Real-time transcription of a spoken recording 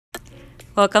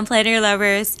Welcome, planner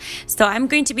lovers. So I'm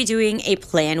going to be doing a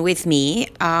plan with me.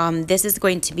 This is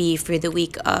going to be for the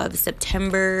week of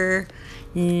September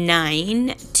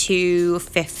 9 to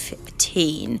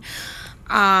 15.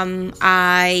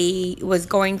 I was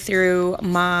going through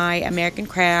my American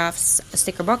Crafts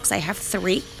sticker books. I have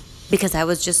 3 because I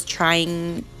was just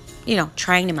trying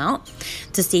them out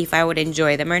to see if I would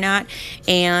enjoy them or not.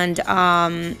 And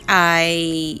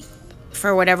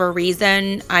for whatever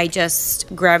reason, I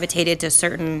just gravitated to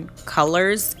certain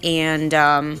colors,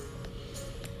 and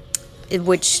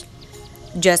which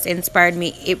just inspired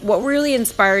me. What really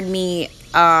inspired me,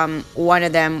 one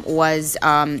of them was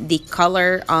the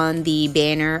color on the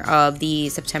banner of the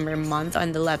September month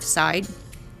on the left side.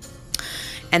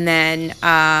 And then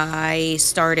I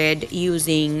started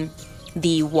using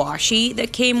the washi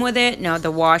that came with it. Now,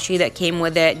 the washi that came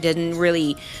with it didn't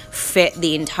really fit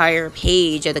the entire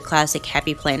page of the Classic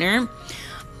Happy Planner.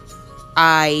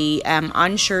 I am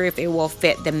unsure if it will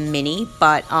fit the mini,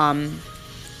 but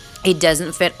it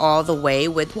doesn't fit all the way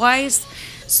widthwise.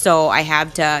 So I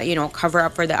have to, cover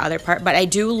up for the other part. But I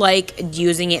do like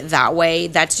using it that way.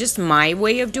 That's just my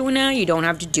way of doing it. You don't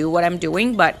have to do what I'm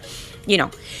doing, but,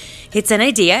 it's an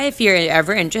idea if you're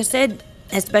ever interested.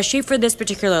 Especially for this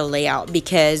particular layout,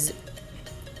 because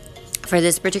for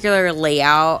this particular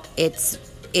layout, it's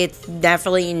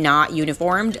definitely not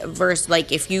uniformed versus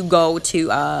like if you go to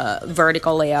a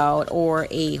vertical layout or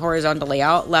a horizontal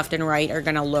layout, left and right are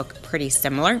gonna look pretty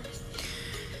similar.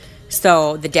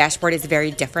 So the dashboard is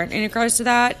very different in regards to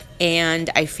that, and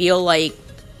I feel like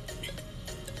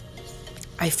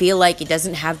it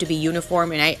doesn't have to be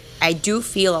uniform, and I do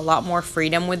feel a lot more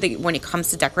freedom with when it comes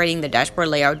to decorating the dashboard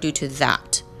layout due to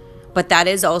that. But that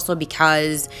is also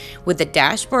because with the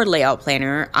dashboard layout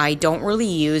planner, I don't really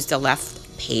use the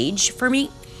left page for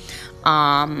me.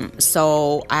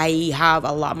 So I have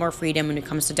a lot more freedom when it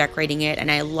comes to decorating it, and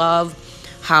I love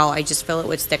how I just fill it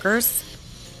with stickers.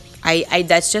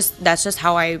 That's just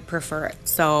how I prefer it.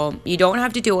 So you don't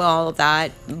have to do all of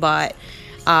that, but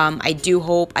I do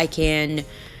hope I can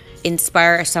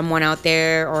inspire someone out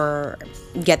there or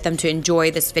get them to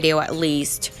enjoy this video at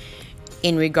least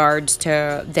in regards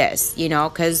to this,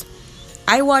 because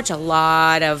I watch a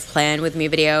lot of plan with me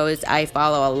videos. I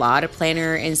follow a lot of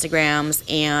planner Instagrams,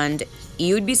 and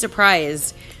you'd be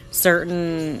surprised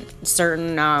certain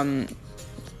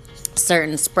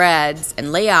spreads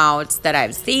and layouts that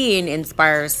I've seen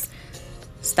inspires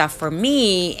stuff for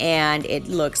me, and it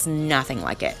looks nothing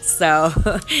like it. So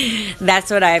that's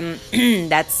what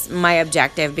that's my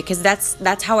objective, because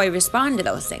that's how I respond to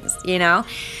those things.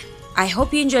 I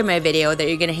hope you enjoyed my video, that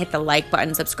you're gonna hit the like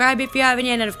button, subscribe if you haven't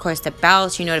yet, and of course the bell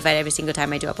so you're notified every single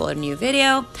time I do upload a new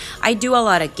video. I do a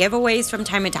lot of giveaways from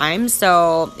time to time,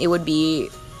 so it would be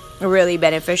really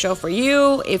beneficial for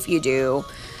you if you do.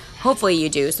 Hopefully you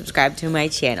do subscribe to my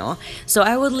channel. So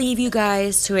I would leave you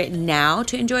guys to it now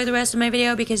to enjoy the rest of my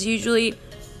video, because usually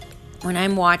when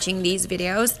I'm watching these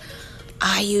videos,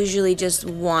 I usually just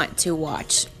want to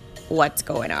watch what's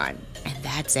going on. And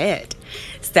that's it.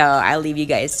 So I'll leave you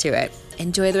guys to it.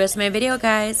 Enjoy the rest of my video,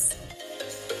 guys.